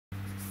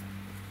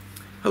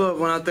Hello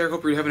everyone out there,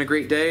 hope you're having a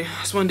great day.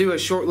 I just want to do a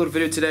short little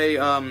video today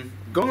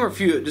going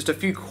over just a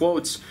few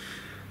quotes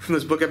from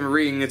this book I've been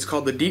reading. It's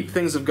called The Deep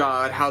Things of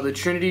God, How the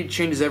Trinity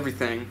Changes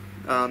Everything.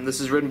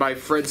 This is written by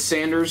Fred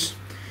Sanders.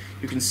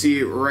 You can see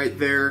it right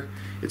there.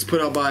 It's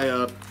put out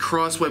by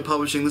Crossway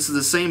Publishing. This is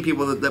the same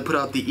people that put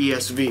out the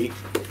ESV.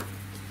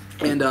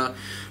 And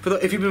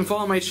if you've been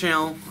following my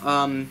channel,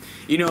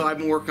 you know I've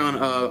been working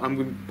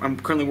on I'm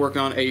currently working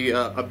on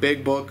a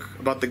big book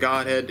about the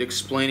Godhead,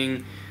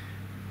 explaining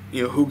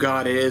who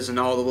God is and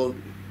all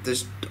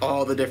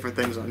the different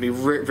things. I mean,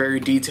 very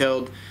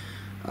detailed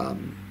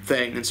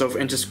thing. And so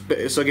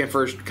again,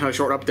 for kind of a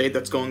short update,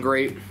 that's going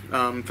great.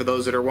 For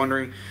those that are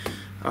wondering,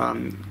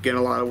 getting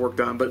a lot of work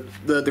done. But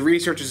the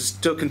research is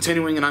still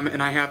continuing,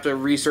 and I have to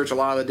research a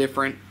lot of the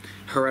different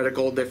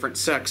heretical different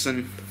sects.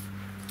 And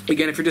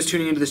again, if you're just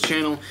tuning into this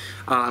channel,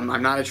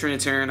 I'm not a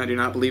Trinitarian. I do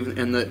not believe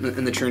in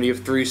the Trinity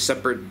of three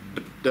separate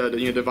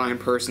divine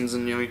persons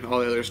and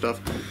all the other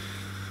stuff.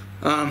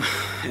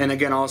 And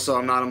again, also,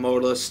 I'm not a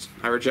modalist.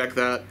 I reject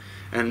that,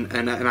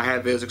 and I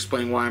have videos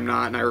explaining why I'm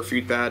not, and I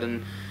refute that,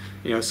 and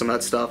some of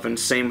that stuff. And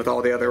same with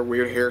all the other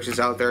weird heresies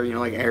out there,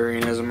 like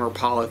Arianism or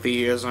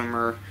polytheism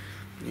or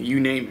you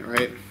name it,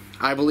 right?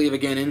 I believe,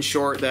 again, in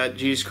short, that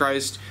Jesus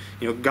Christ,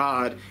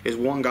 God is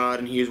one God,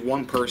 and He is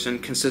one person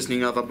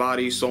consisting of a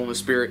body, soul, and a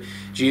spirit.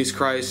 Jesus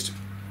Christ,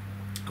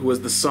 who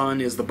is the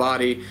Son, is the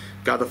body.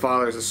 God the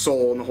Father is a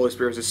soul, and the Holy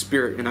Spirit is a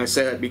spirit. And I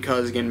say that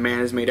because, again,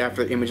 man is made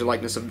after the image and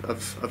likeness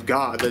of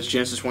God. That's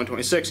Genesis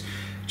 1:26,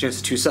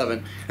 Genesis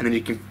 2:7, and then you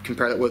can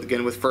compare that with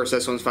 1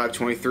 Thessalonians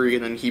 5:23,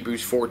 and then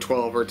Hebrews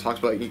 4:12, where it talks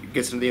about, it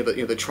gets into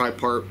the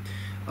tripart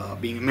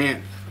being a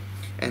man.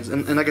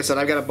 And like I said,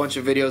 I've got a bunch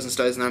of videos and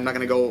studies, and I'm not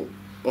going to go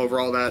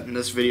over all that in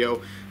this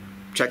video.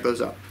 Check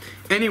those out.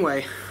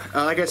 Anyway,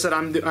 like I said,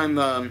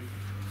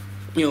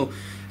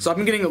 so I've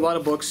been getting a lot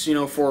of books,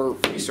 for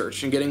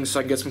research and so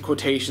I can get some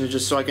quotations,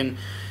 just so I can,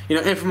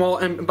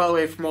 and by the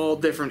way, from all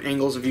different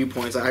angles and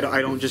viewpoints. I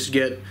don't just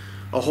get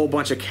a whole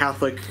bunch of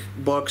Catholic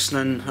books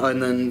and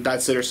then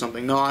that's it or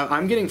something. No,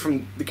 I'm getting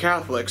from the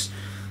Catholics,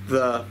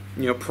 the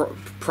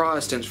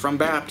Protestants, from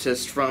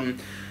Baptists, from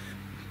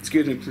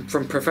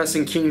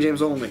professing King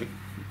James only,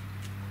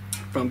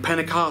 from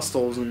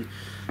Pentecostals and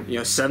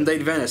Seventh-day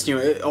Adventists,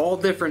 all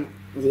different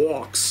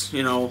walks,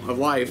 of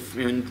life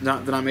and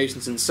not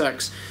denominations and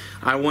sects.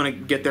 I want to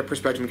get their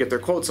perspective and get their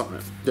quotes on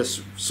it,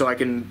 just so I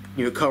can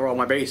cover all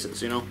my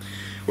bases.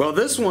 Well,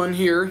 this one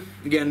here,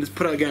 again,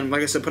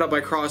 like I said, put out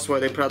by Crossway.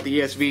 They put out the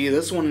ESV.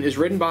 This one is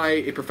written by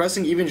a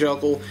professing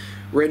evangelical,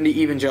 written to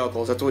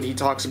evangelicals. That's what he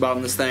talks about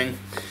in this thing,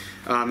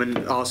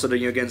 and also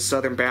to again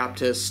Southern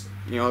Baptists,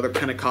 other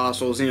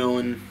Pentecostals,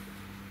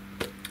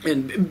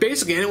 and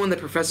basically anyone that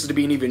professes to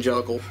be an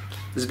evangelical.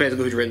 This is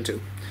basically who it's written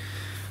to.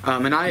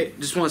 And I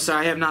just want to say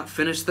I have not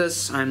finished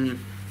this.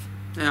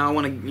 I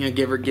want to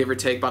give or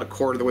take about a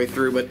quarter of the way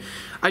through, but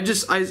I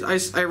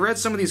read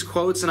some of these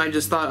quotes and I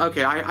just thought,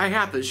 okay, I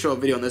have to show a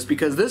video on this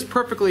because this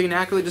perfectly and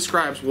accurately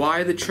describes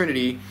why the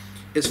Trinity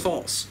is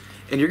false.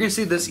 And you're going to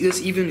see this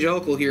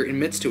evangelical here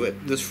admits to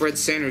it. This Fred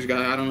Sanders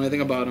guy, I don't know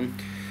anything about him.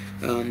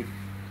 And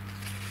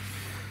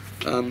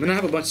I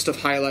have a bunch of stuff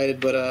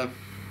highlighted, but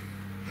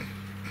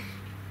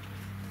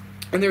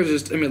and there's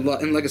just, and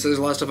like I said, there's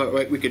a lot of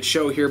stuff we could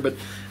show here, but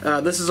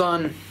this is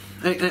on.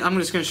 And I'm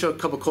just going to show a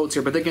couple quotes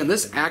here, but again,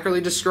 this accurately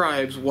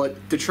describes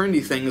what the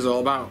Trinity thing is all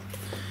about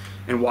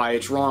and why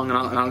it's wrong.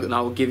 And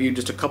I'll give you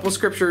just a couple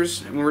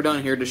scriptures when we're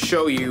done here to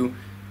show you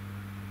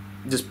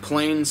just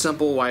plain and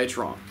simple why it's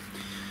wrong.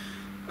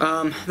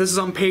 This is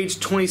on page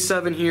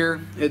 27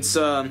 here. It's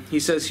he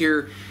says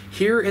here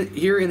in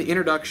the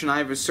introduction, I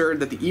have asserted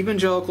that the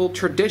evangelical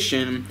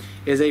tradition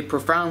is a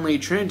profoundly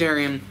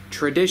Trinitarian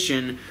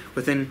tradition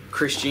within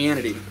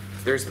Christianity.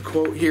 There's the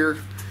quote here,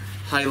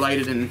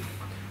 highlighted in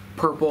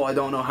purple. I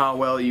don't know how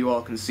well you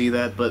all can see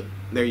that, but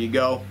there you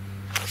go.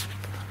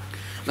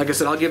 Like I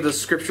said, I'll give the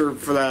scripture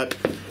for that.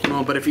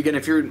 But if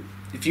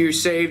you're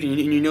saved and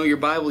you know your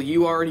Bible,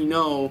 you already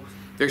know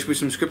there's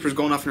some scriptures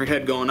going off in your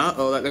head, going,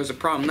 "Uh-oh, there's a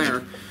problem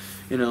there,"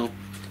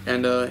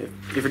 And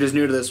if you're just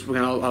new to this,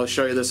 I'll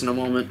show you this in a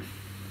moment.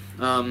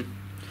 And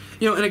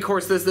of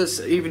course, this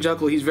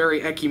evangelical, he's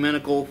very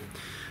ecumenical,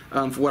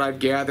 for what I've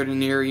gathered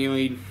in here.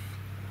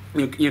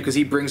 Because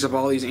he brings up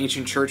all these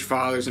ancient church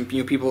fathers and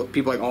people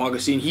like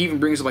Augustine. He even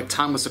brings up like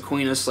Thomas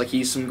Aquinas, like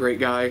he's some great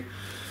guy,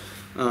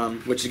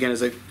 which again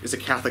is a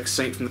Catholic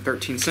saint from the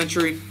 13th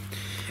century.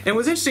 And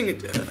what's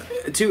interesting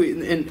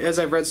too, and as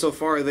I've read so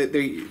far, that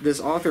this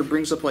author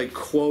brings up like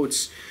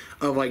quotes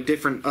of like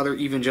different other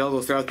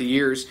evangelicals throughout the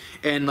years,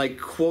 and like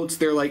quotes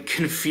their like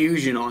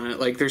confusion on it.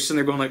 Like they're sitting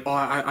there going like, "Oh,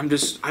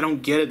 I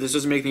don't get it. This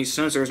doesn't make any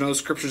sense. There's no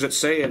scriptures that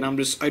say it." And I'm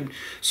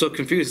so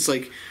confused. It's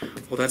like,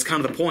 well, that's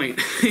kind of the point.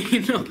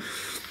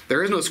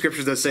 There is no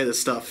scriptures that say this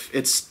stuff.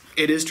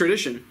 It is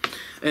tradition.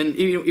 And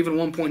even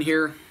one point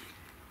here,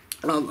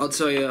 I'll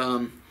tell you.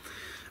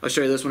 I'll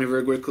show you this one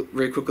very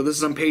quickly. This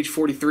is on page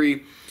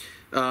 43.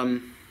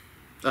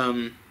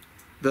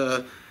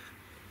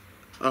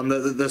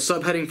 The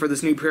subheading for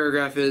this new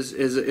paragraph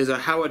is a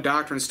how a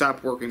doctrine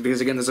stopped working,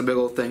 because again, there's a big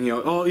old thing,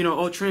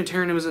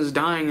 Trinitarianism is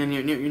dying,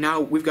 and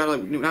now we've got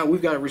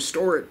to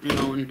restore it,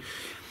 and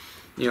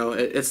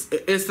it's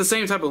the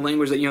same type of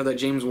language that that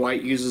James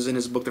White uses in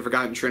his book The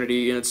Forgotten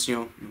Trinity, and it's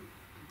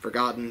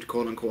forgotten,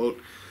 quote unquote.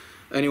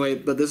 Anyway,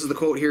 but this is the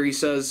quote here. He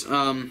says,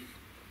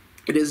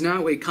 "It is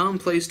now a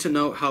commonplace to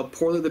note how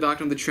poorly the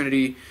doctrine of the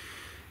Trinity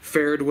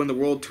fared when the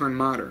world turned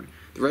modern.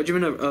 The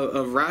regimen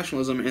of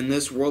rationalism and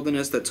this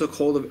worldliness that took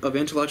hold of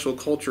intellectual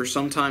culture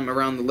sometime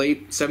around the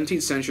late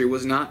 17th century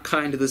was not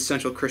kind to this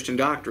central Christian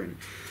doctrine.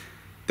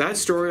 That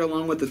story,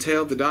 along with the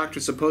tale of the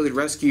doctrine's supposed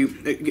rescue,"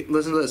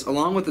 listen to this,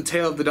 "along with the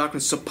tale of the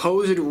doctrine's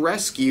supposed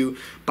rescue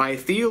by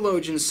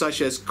theologians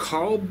such as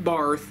Karl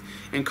Barth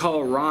and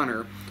Karl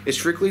Rahner, is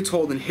strictly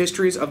told in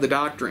histories of the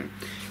doctrine."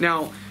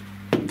 Now,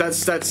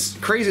 that's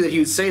crazy that he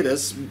would say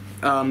this,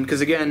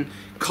 because again,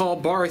 Karl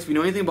Barth, if you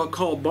know anything about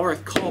Karl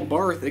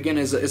Barth again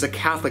is a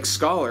Catholic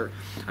scholar.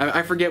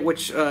 I forget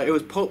which, it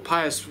was Pope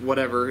Pius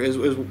whatever, is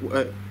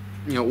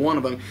one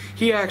of them.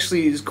 He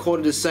actually is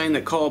quoted as saying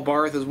that Karl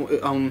Barth is,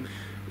 I'm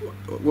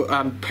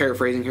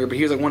paraphrasing here, but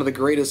he was like one of the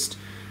greatest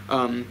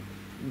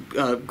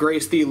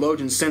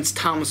theologians since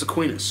Thomas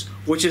Aquinas,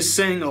 which is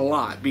saying a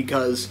lot,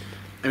 because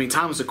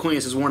Thomas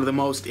Aquinas is one of the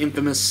most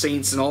infamous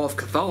saints in all of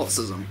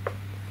Catholicism.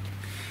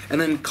 And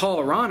then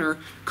Karl Rahner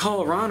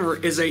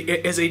is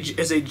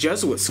a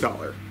Jesuit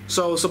scholar.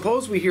 So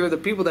suppose we hear the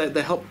people that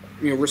help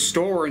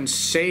restore and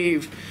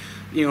save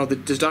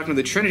this doctrine of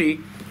the Trinity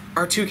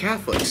are two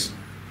Catholics.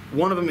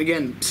 One of them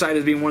again cited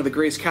as being one of the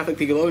greatest Catholic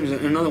theologians,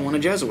 and another one a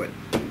Jesuit.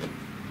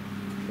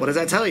 What does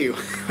that tell you?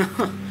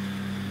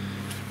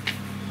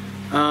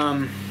 Before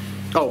I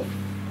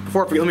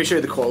forget, let me show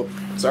you the quote.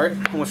 Sorry,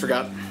 almost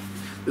forgot.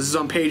 This is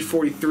on page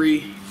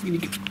 43. You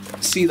can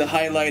see the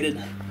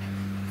highlighted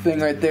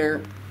thing right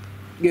there.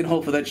 Again,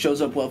 hopefully that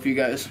shows up well for you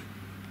guys.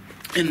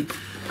 And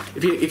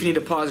if you need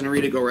to pause and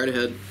read it, go right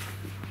ahead.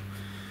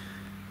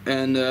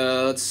 And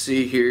let's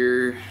see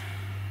here.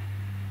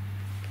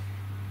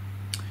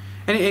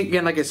 And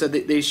again, like I said,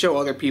 they show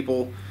other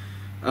people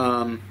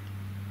that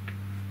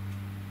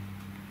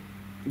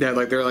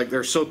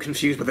they're so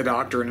confused with the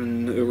doctrine,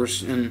 and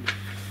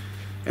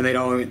they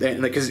don't,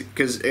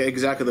 because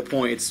exactly the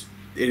point.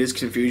 It is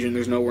confusion.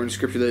 There's nowhere in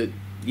Scripture that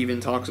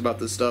even talks about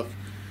this stuff.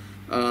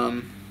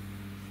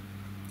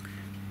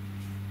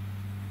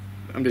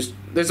 There's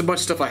a bunch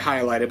of stuff I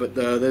highlighted, but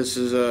this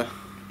is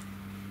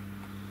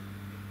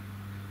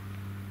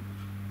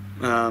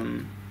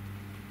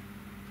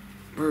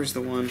where's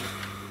the one?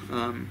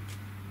 I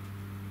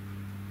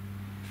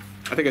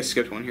think I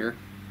skipped one here.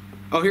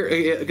 Oh,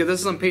 here, this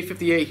is on page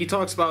 58. He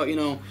talks about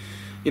how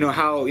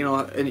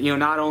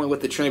not only with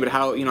the Trinity, but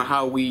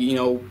how we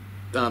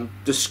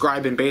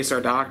describe and base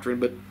our doctrine,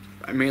 but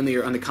mainly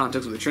on the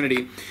context of the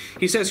Trinity.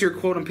 He says here,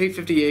 quote, on page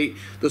 58,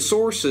 the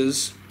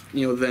sources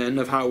then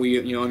of how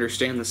we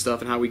understand this stuff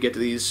and how we get to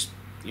these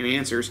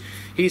answers.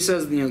 He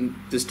says,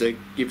 just to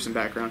give some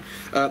background,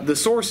 the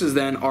sources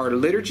then are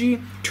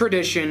liturgy,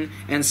 tradition,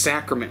 and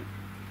sacrament.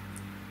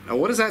 Now,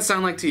 what does that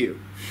sound like to you?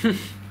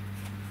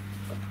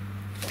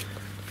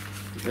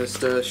 Just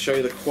to show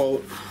you the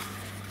quote.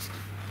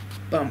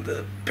 Bump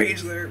the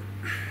page there.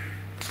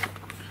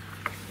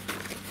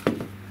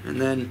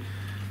 And then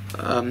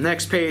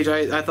next page,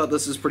 I thought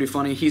this is pretty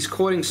funny. He's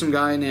quoting some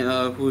guy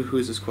named who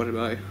is this quoted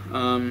by?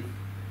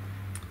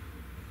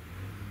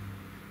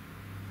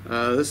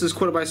 This is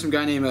quoted by some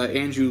guy named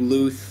Andrew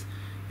Luth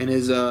in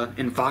his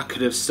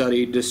evocative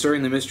study,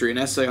 Discerning the Mystery, an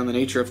essay on the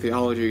nature of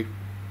theology.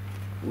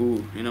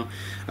 Ooh,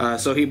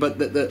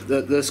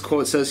 this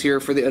quote says here,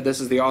 this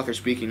is the author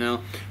speaking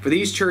now, for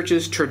these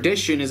churches,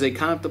 tradition is a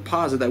kind of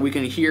deposit that we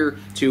can adhere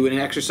to and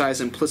exercise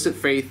implicit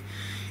faith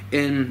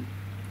in,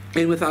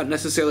 and without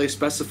necessarily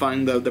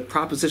specifying the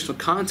propositional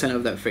content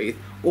of that faith,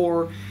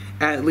 or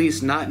at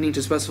least not need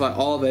to specify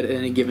all of it at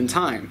any given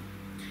time.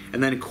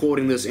 And then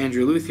quoting this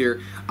Andrew Luth here,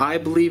 I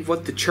believe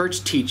what the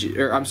church teaches,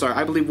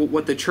 I believe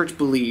what the church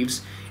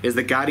believes is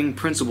the guiding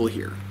principle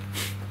here.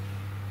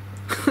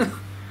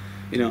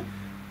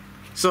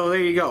 So there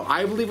you go.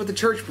 I believe what the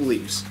church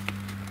believes.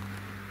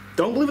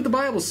 Don't believe what the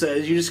Bible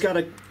says. You just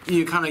gotta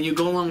you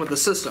go along with the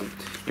system.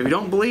 If you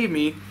don't believe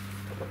me,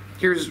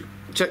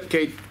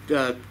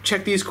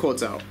 check these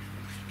quotes out.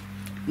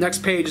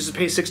 Next page, this is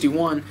page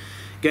 61.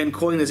 Again,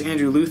 quoting this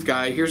Andrew Luth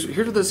guy. Here's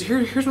what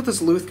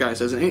this Luth guy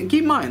says. And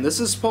keep in mind, this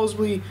is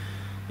supposedly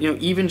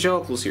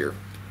evangelicals here.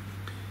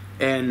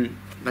 And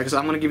like I said,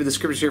 I'm going to give you the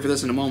scriptures here for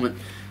this in a moment.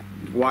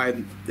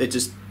 Why it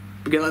just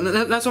again,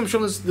 that's why I'm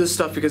showing this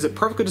stuff, because it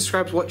perfectly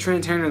describes what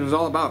Trinitarianism is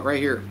all about right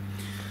here.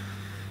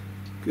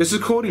 This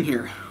is quoting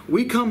here.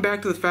 We come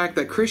back to the fact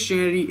that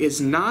Christianity is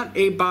not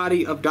a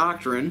body of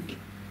doctrine.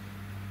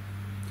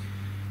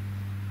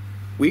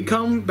 We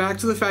come back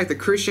to the fact that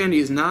Christianity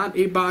is not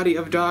a body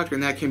of doctrine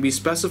that can be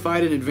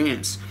specified in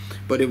advance,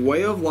 but a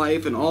way of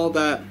life and all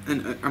that.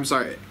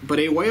 But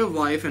a way of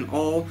life and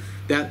all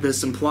that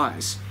this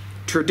implies.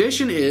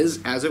 Tradition is,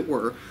 as it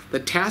were, the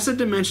tacit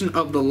dimension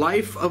of the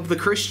life of the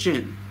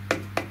Christian.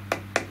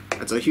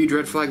 That's a huge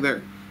red flag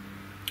there.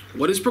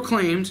 What is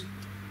proclaimed, ...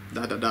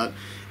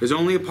 is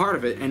only a part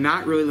of it, and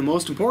not really the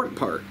most important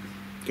part.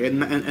 Okay,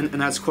 and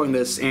that's quoting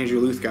this Andrew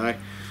Luth guy.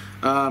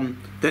 Then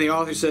the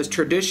author says,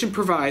 tradition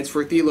provides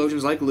for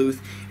theologians like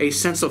Luth a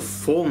sense of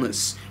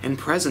fullness and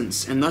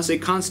presence, and thus it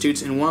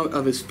constitutes, in one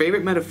of his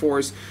favorite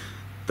metaphors,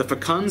 the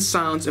fecund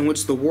sounds in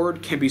which the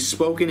word can be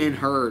spoken and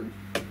heard.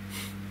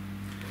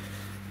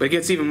 But it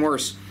gets even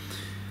worse.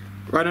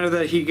 Right under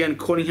that, he again,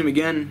 quoting him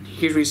again,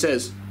 here's what he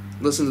says.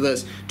 Listen to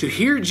this. To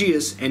hear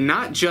Jesus and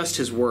not just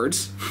his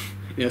words.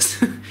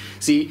 Yes.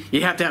 See,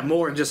 you have to have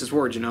more than just his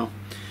words, you know.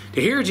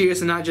 To hear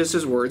Jesus and not just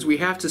his words, we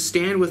have to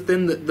stand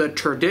within the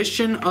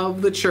tradition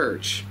of the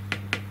church.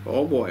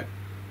 Oh boy.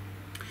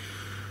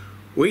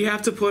 We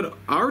have to put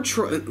our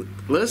trust,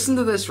 listen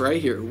to this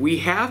right here. We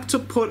have to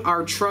put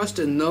our trust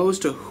in those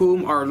to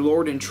whom our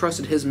Lord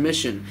entrusted his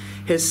mission,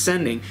 his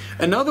sending.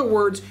 In other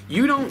words,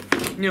 you don't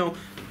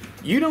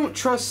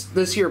trust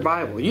this here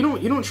Bible. You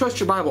don't trust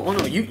your Bible. Oh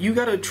no, you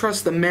got to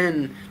trust the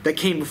men that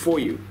came before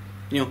you.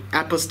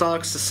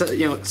 Apostolic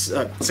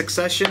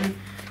succession.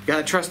 You got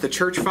to trust the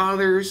church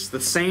fathers, the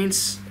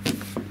saints.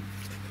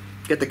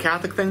 Get the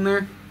Catholic thing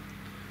there.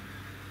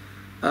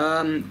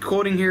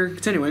 Quoting here,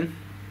 continuing.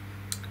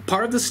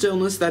 Part of the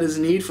stillness that is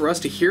needed for us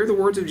to hear the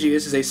words of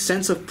Jesus is a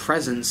sense of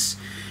presence,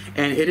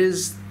 and it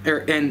is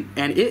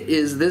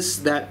this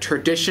that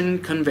tradition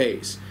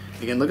conveys.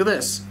 Again, look at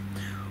this.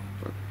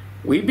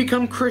 We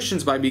become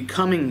Christians by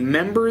becoming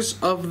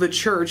members of the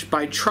church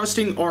by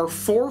trusting our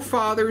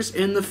forefathers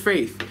in the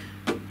faith.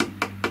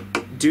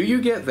 Do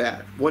you get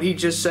that? What he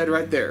just said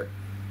right there.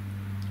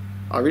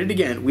 I'll read it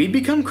again. We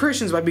become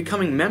Christians by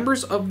becoming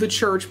members of the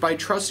church by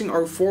trusting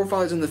our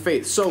forefathers in the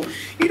faith. So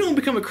you don't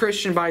become a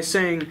Christian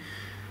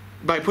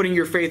by putting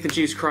your faith in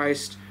Jesus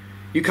Christ.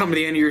 You come to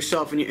the end of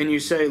yourself and you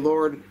say,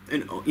 Lord,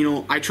 and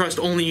I trust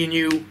only in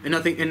you and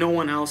nothing and no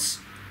one else.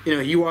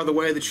 You are the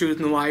way, the truth,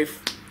 and the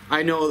life.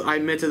 I know, I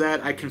admit to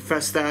that, I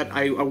confess that,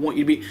 I want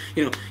you to be,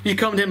 you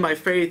come to him by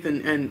faith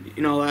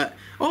and all that.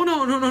 Oh,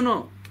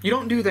 no. You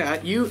don't do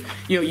that. You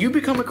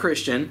become a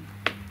Christian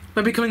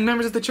by becoming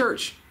members of the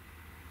church.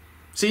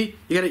 See,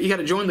 you got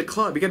to join the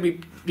club. You got to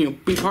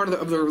be part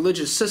of the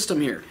religious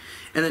system here,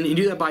 and then you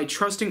do that by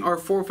trusting our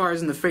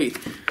forefathers in the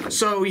faith.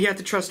 So you have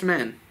to trust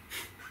men.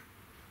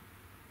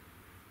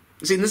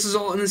 See, and this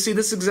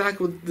is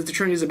exactly what the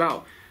Trinity is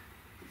about.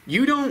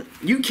 You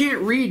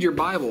can't read your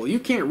Bible. You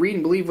can't read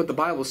and believe what the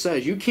Bible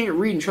says. You can't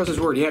read and trust His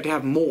Word. You have to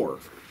have more,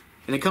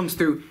 and it comes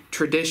through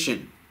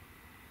tradition.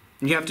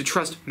 And you have to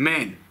trust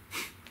men.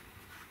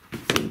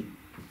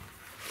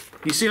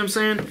 You see what I'm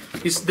saying?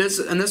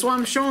 That's why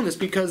I'm showing this,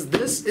 because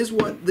this is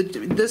what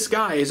this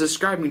guy is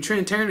describing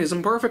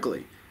Trinitarianism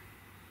perfectly.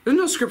 There's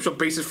no scriptural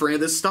basis for any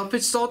of this stuff.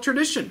 It's all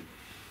tradition.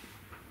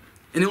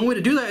 And the only way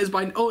to do that is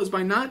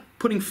by not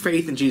putting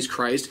faith in Jesus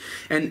Christ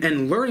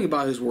and learning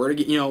about His Word.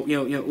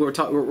 We're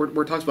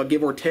talking about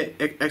give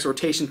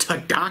exhortation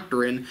to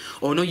doctrine.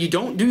 Oh no, you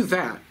don't do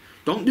that.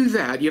 Don't do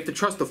that. You have to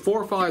trust the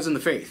forefathers in the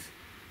faith.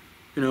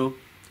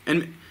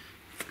 And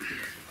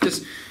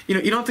just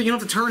you don't have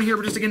to turn here,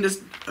 but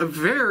just a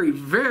very,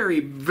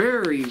 very,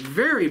 very,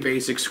 very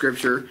basic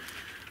scripture.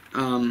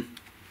 I'm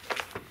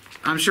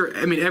sure.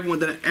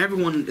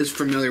 Everyone is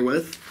familiar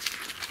with.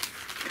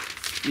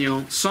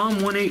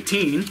 Psalm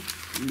 118.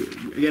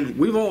 Again,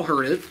 we've all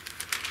heard it.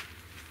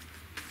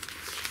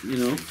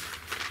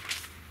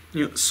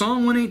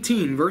 Psalm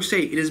 118, verse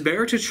 8. It is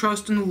better to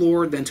trust in the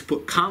Lord than to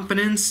put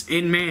confidence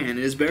in man.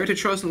 It is better to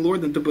trust in the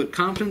Lord than to put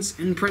confidence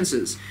in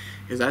princes.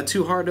 Is that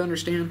too hard to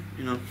understand?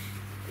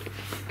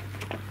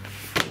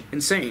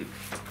 Insane.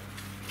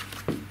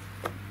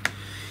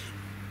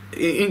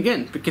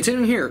 Again, but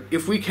continuing here,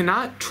 if we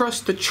cannot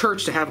trust the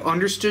church to have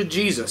understood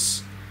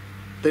Jesus,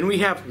 then we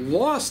have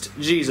lost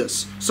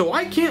Jesus. So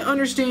I can't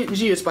understand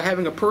Jesus by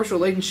having a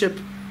personal relationship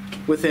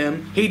with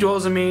Him. He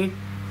dwells in me,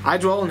 I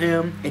dwell in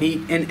Him,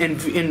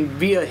 and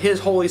via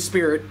His Holy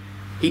Spirit,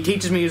 He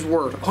teaches me His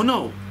Word. Oh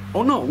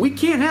no, we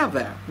can't have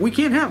that. We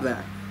can't have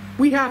that.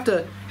 We have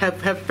to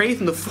have faith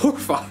in the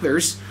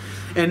forefathers.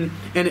 And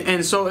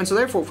so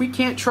therefore, if we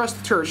can't trust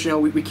the church,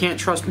 we can't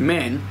trust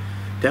men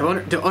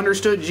to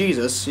understood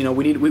Jesus.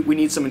 We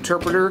need some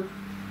interpreter.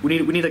 We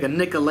need like a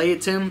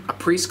Nicolaitan, a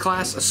priest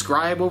class, a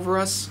scribe over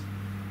us.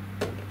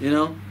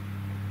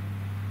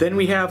 Then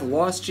we have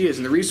lost Jesus,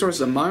 and the resources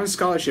of modern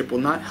scholarship will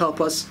not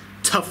help us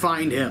to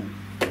find Him.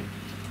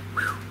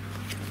 Whew.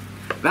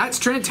 That's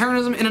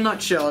Trinitarianism in a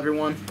nutshell,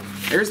 everyone.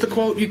 There's the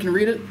quote. You can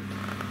read it.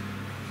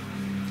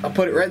 I'll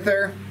put it right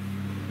there.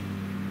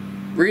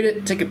 Read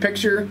it. Take a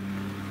picture.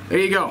 There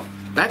you go.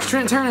 That's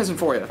Trinitarianism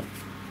for you.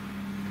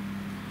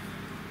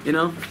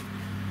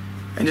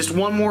 And just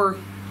one more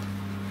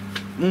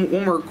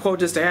quote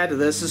just to add to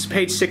this. This is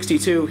page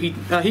 62.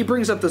 He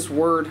brings up this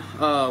word.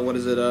 What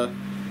is it?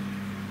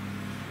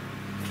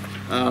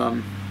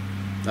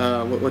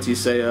 What's he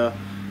say?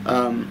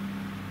 The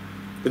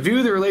view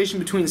of the relation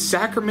between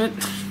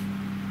sacrament,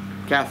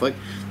 Catholic.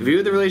 The view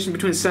of the relation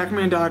between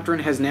sacrament and doctrine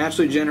has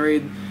naturally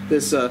generated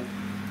this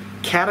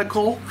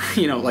catechal,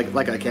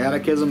 like a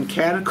catechism,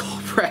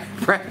 catechal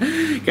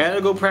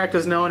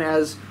practice known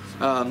as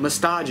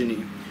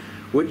Misogyny,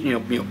 which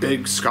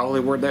big scholarly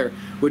word there,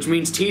 which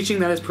means teaching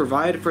that is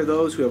provided for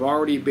those who have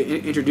already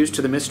been introduced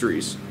to the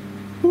mysteries.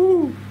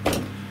 Woo!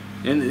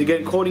 And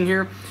again, quoting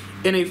here,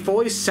 in a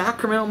fully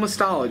sacramental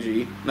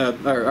misogyny,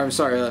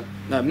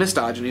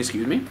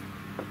 excuse me,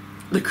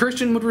 the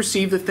Christian would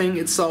receive the thing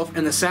itself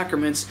and the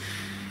sacraments,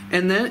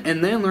 and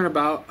then learn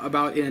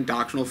about it in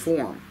doctrinal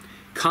form.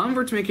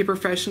 Converts make a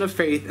profession of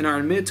faith and are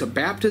admitted to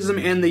baptism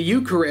and the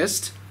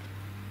Eucharist.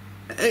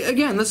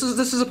 Again, this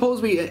is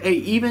supposed to be a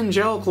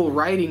evangelical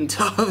writing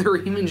to other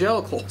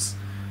evangelicals,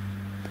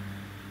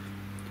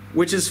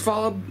 which is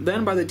followed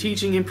then by the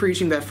teaching and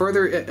preaching that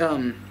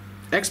further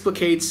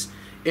explicates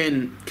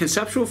in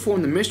conceptual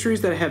form the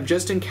mysteries that I have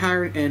just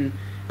encountered in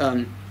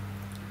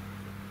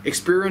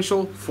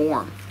experiential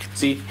form.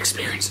 See,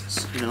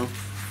 experiences,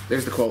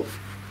 There's the quote.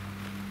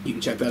 You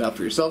can check that out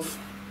for yourself.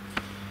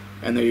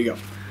 And there you go.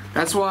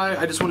 That's why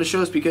I just want to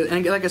show this, because,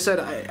 and like I said,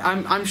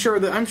 I'm sure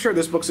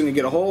this book's going to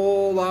get a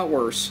whole lot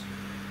worse.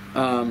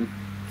 Like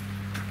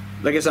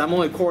I said, I'm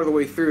only a quarter of the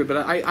way through,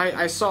 but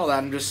I saw that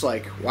and I'm just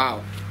like,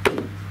 wow.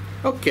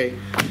 Okay.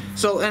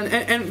 So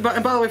and by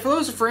the way,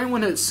 for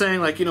anyone that's saying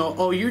like,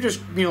 you're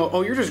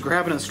just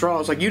grabbing at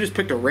straws, like you just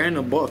picked a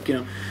random book,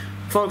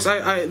 Folks,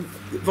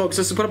 folks,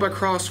 this is put up by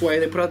Crossway.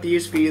 They put out the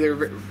ESV.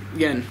 They're,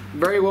 again,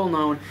 very well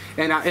known.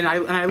 And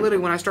I literally,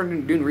 when I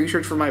started doing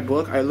research for my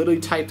book, I literally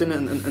typed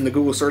in the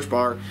Google search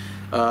bar,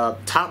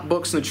 top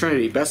books in the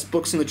Trinity, best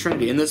books in the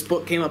Trinity, and this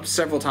book came up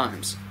several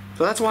times.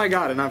 So that's why I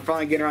got it, and I'm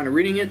finally getting around to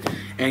reading it.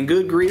 And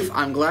good grief,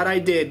 I'm glad I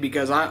did,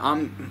 because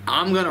I'm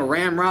gonna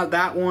ramrod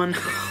that one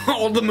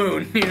all the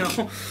moon.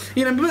 But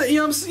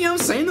I'm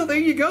saying though, there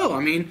you go.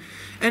 I mean,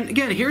 and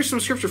again, here's some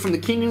scripture from the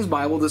King James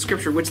Bible, the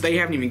scripture which they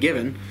haven't even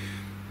given.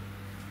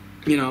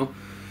 Again,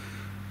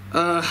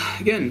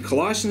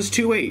 Colossians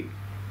 2:8.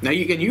 Now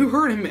you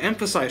heard him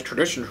emphasize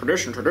tradition.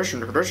 Colossians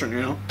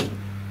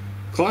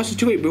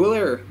 2:8.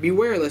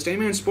 Beware lest any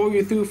man spoil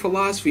you through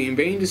philosophy and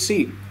vain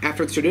deceit,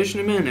 after the tradition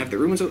of men, after the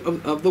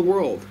rudiments of the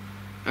world,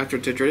 after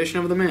the tradition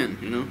of the men,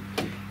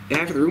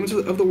 after the rudiments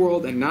of the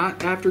world, and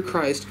not after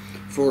Christ.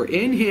 For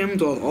in him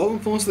dwelleth all the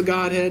fullness of the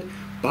Godhead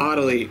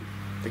bodily.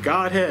 The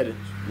Godhead,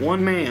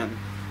 one man.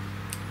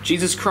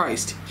 Jesus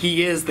Christ,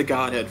 He is the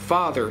Godhead.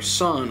 Father,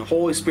 Son,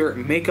 Holy Spirit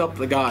make up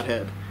the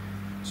Godhead.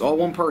 It's all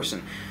one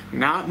person.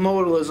 Not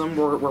modalism,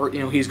 where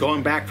He's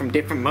going back from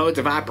different modes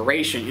of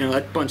operation.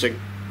 That bunch of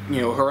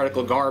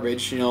heretical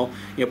garbage.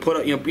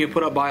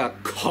 Put up by a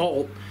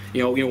cult.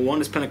 One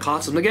is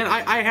Pentecostalism. Again,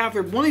 I have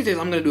one of these days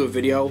I'm going to do a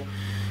video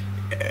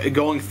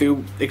going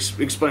through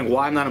explaining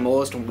why I'm not a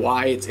modalist and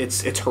why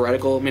it's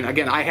heretical. I mean,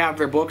 again, I have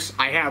their books.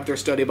 I have their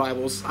study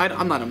Bibles.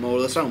 I'm not a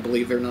modalist. I don't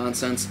believe their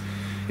nonsense.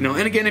 And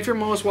again, if you're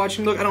most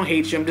watching, look, I don't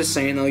hate you. I'm just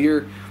saying, though,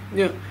 your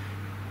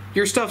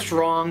stuff's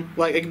wrong.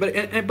 But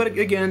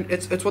again,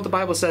 it's what the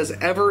Bible says: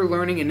 ever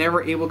learning and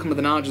never able to come to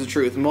the knowledge of the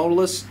truth.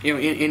 Modalists,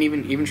 and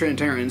even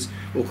Trinitarians,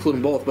 we'll include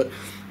them both, but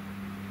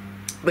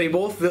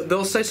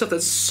they'll say stuff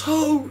that's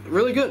so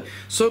really good,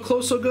 so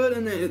close, so good,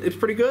 and then it's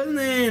pretty good, and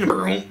then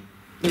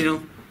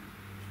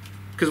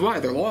because why?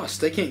 They're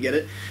lost. They can't get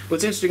it. But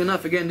it's interesting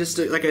enough. Again, just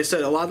like I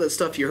said, a lot of that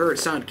stuff you heard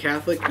sounded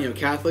Catholic,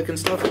 Catholic and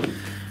stuff.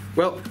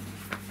 Well.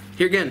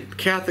 Here again,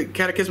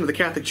 Catechism of the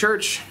Catholic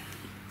Church.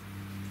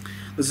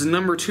 This is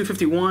number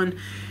 251. It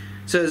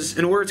says,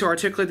 in order to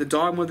articulate the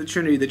dogma of the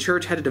Trinity, the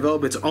Church had to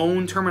develop its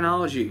own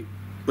terminology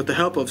with the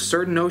help of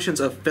certain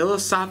notions of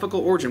philosophical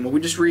origin. What we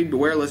just read,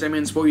 beware lest any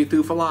man spoil you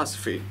through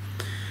philosophy.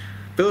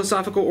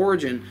 Philosophical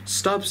origin,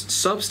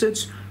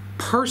 substance,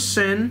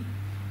 person,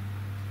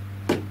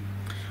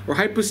 or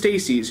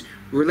hypostases,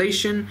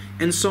 relation,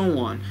 and so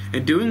on.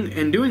 And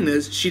doing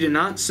this, she did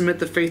not submit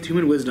the faith to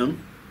human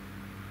wisdom.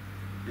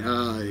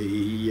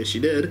 Yes, she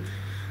did.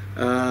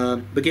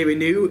 But gave a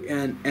new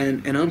and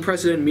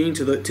unprecedented meaning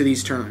to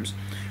these terms,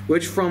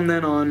 which from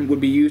then on would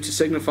be used to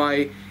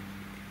signify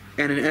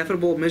an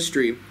ineffable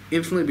mystery,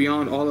 infinitely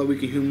beyond all that we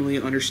can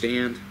humanly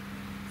understand.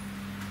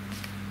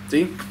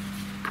 See?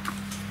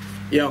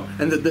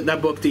 And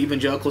that book, The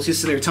Evangelicals, he's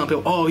sitting there telling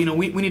people, oh,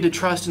 we need to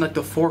trust in like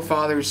the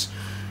forefathers,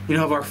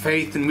 of our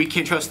faith, and we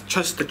can't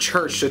trust the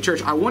church.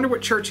 I wonder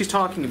what church he's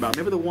talking about.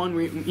 Maybe the one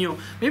where,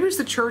 maybe it's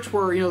the church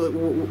where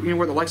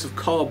where the likes of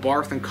Carl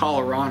Barth and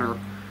Carl Rahner,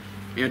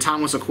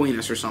 Thomas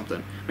Aquinas or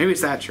something. Maybe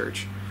it's that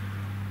church.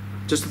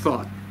 Just a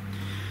thought.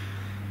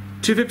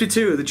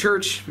 252. The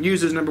church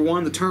uses, number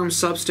one, the term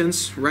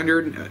substance,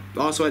 rendered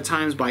also at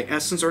times by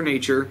essence or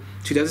nature,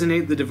 to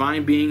designate the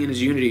divine being in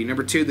His unity.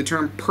 Number two, the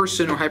term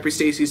person or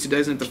hypostases to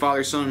designate the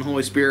Father, Son, and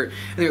Holy Spirit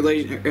and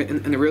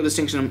the real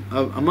distinction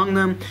among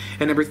them.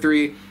 And number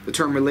three, the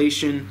term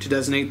relation to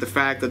designate the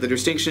fact that the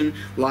distinction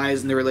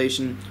lies in the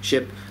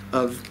relationship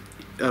of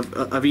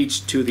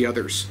each to the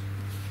others.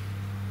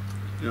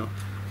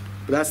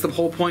 But that's the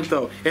whole point,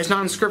 though. It's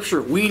not in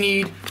Scripture. We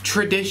need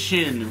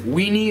tradition.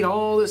 We need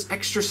all this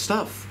extra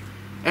stuff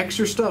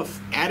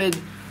added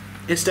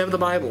instead of the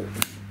Bible.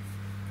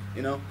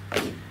 you know.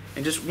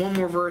 And just one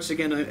more verse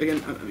again.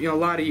 You know, a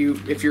lot of you,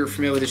 if you're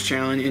familiar with this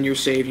channel and you're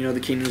saved, you know the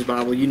King James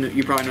Bible.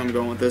 You probably know I'm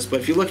going with this. But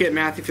if you look at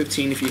Matthew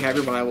 15, if you have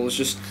your Bibles,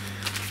 just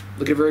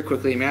look at it very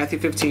quickly. Matthew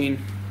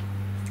 15.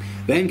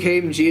 Then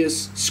came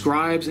Jesus,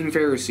 scribes and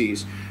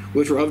Pharisees,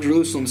 which were of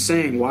Jerusalem,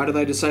 saying, Why do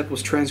thy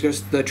disciples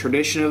transgress the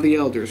tradition of the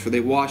elders? For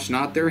they wash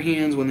not their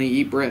hands when they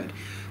eat bread.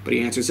 But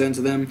he answers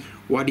unto them,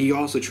 Why do ye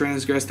also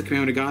transgress the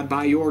commandment of God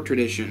by your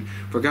tradition?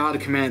 For God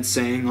commands,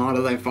 saying,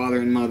 Honour thy father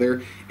and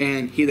mother,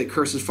 and he that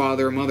curses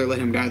father or mother, let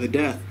him die the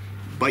death.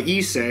 But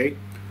ye say,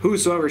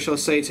 Whosoever shall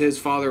say to his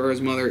father or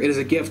his mother, It is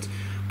a gift,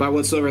 by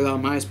whatsoever thou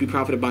mightest be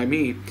profited by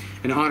me,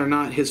 and honour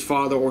not his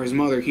father or his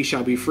mother, he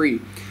shall be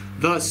free.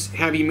 Thus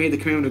have ye made the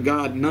commandment of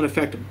God none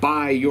effect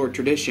by your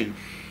tradition.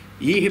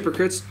 Ye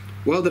hypocrites,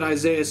 well did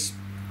Isaiah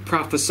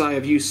prophesy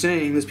of you,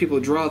 saying, This people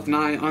draweth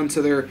nigh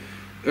unto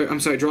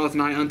draweth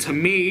nigh unto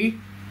me.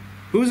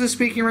 Who is this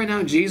speaking right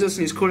now? Jesus,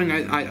 and he's quoting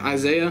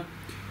Isaiah.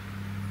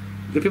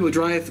 The people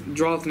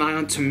draweth nigh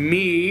unto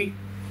me,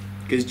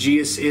 because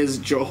Jesus is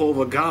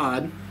Jehovah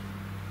God.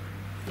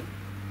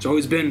 It's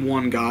always been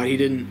one God. He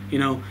didn't, you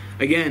know,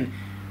 again,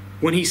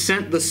 when he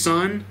sent the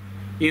Son,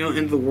 you know,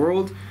 into the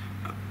world,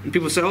 and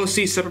people say, "Oh,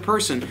 see, separate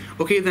person."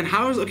 Okay, then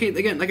how is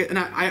again? Like, and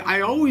I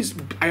always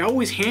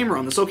hammer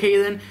on this. Okay,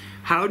 then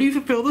how do you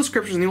fulfill the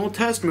scriptures in the Old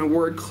Testament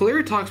where it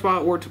clearly talks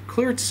about, where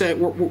it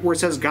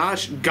says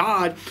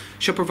God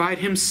shall provide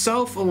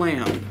Himself a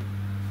lamb?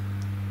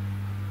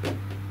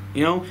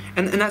 You know,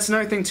 and that's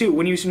another thing too.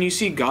 When you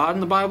see God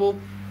in the Bible,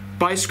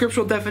 by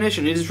scriptural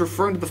definition, it is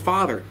referring to the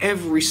Father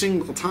every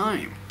single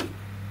time.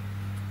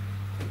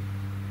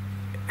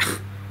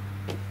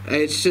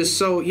 It's just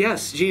so,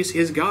 yes, Jesus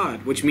is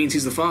God, which means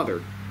He's the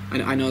Father.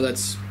 I know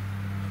that's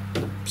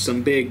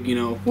some big, you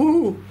know,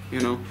 woo,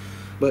 you know,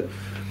 but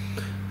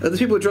the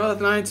people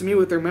draweth nigh to me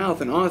with their mouth,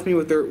 and honoreth me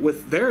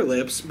with their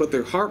lips, but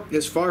their heart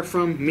is far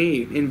from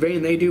me. In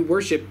vain they do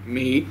worship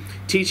me,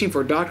 teaching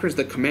for doctrines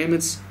the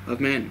commandments of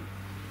men.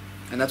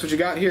 And that's what you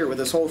got here with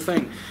this whole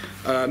thing.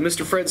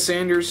 Mr. Fred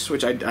Sanders,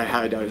 which I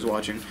highly doubt he's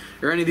watching,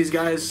 or any of these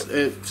guys,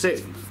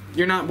 say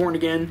you're not born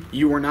again,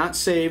 you are not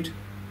saved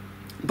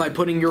by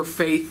putting your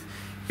faith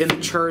in the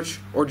church,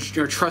 or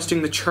you're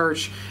trusting the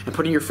church and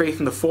putting your faith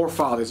in the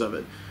forefathers of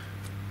it.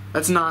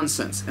 That's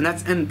nonsense, and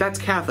that's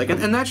Catholic,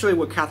 and that's really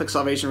what Catholic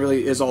salvation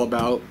really is all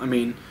about. I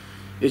mean,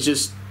 it's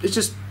just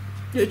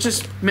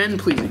men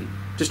pleasing,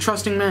 just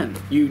trusting men.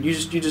 You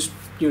just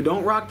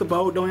don't rock the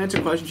boat, don't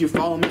answer questions, you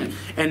follow men,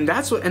 and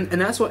that's what a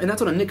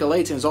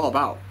Nicolaitan is all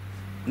about.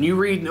 When you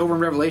read over in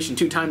Revelation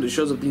 2 times, it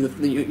shows up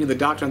the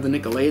doctrine of the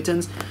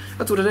Nicolaitans.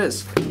 That's what it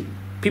is.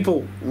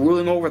 People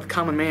ruling over the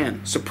common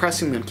man,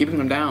 suppressing them, keeping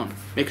them down,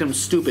 making them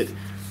stupid.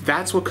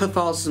 That's what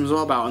Catholicism is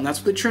all about, and that's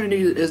what the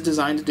Trinity is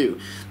designed to do.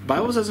 The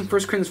Bible says in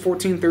 1 Corinthians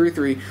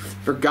 14:33,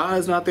 For God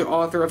is not the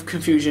author of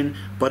confusion,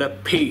 but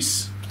of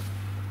peace.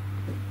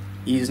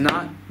 He is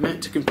not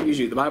meant to confuse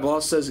you. The Bible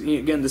also says,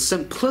 again, the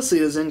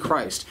simplicity is in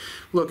Christ.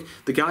 Look,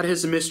 the Godhead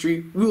is a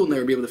mystery. We will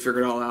never be able to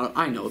figure it all out.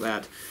 I know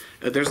that.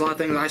 There's a lot of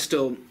things I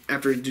still,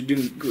 after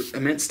doing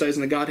immense studies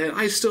in the Godhead,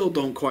 I still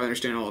don't quite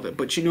understand all of it.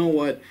 But you know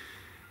what?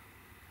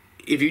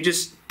 If you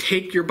just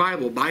take your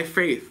Bible by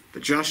faith, the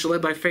just shall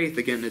live by faith,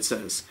 again it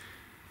says,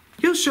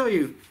 He'll show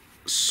you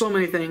so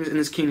many things in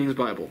this King James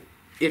Bible,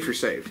 if you're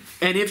saved,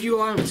 and if you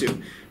allow Him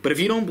to. But if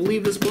you don't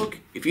believe this book,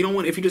 if you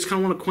just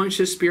kind of want to quench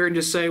His spirit and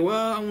just say,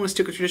 well, I want to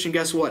stick with tradition,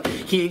 guess what?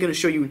 He ain't going to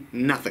show you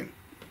nothing.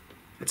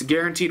 It's a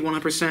guaranteed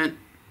 100%,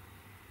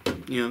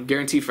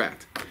 guaranteed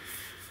fact.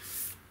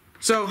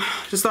 So,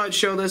 just thought I'd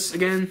show this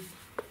again.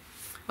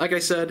 Like I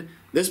said,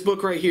 this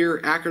book right here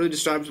accurately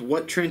describes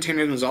what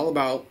Trinitarianism is all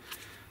about.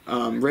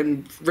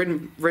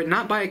 Written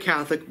not by a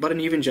Catholic, but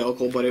an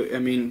evangelical. But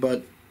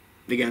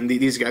again,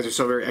 these guys are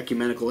so very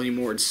ecumenical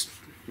anymore. It's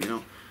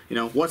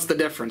what's the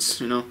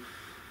difference?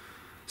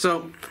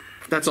 So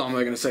that's all I'm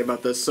really going to say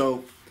about this.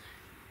 So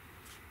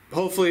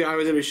hopefully I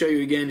was able to show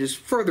you again just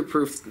further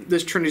proof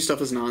this Trinity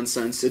stuff is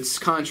nonsense. It's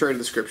contrary to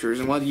the Scriptures,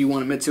 and whether you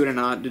want to admit to it or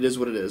not, it is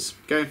what it is.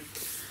 Okay.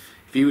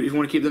 If you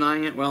want to keep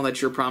denying it, well,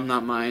 that's your problem,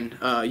 not mine.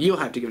 You'll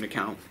have to give an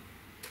account,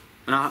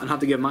 and I'll have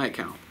to give my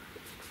account.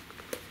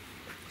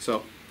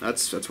 So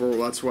that's where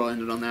I'll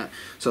end it on that.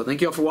 So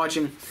thank you all for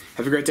watching.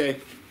 Have a great day.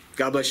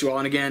 God bless you all,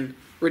 and again,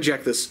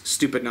 reject this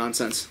stupid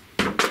nonsense.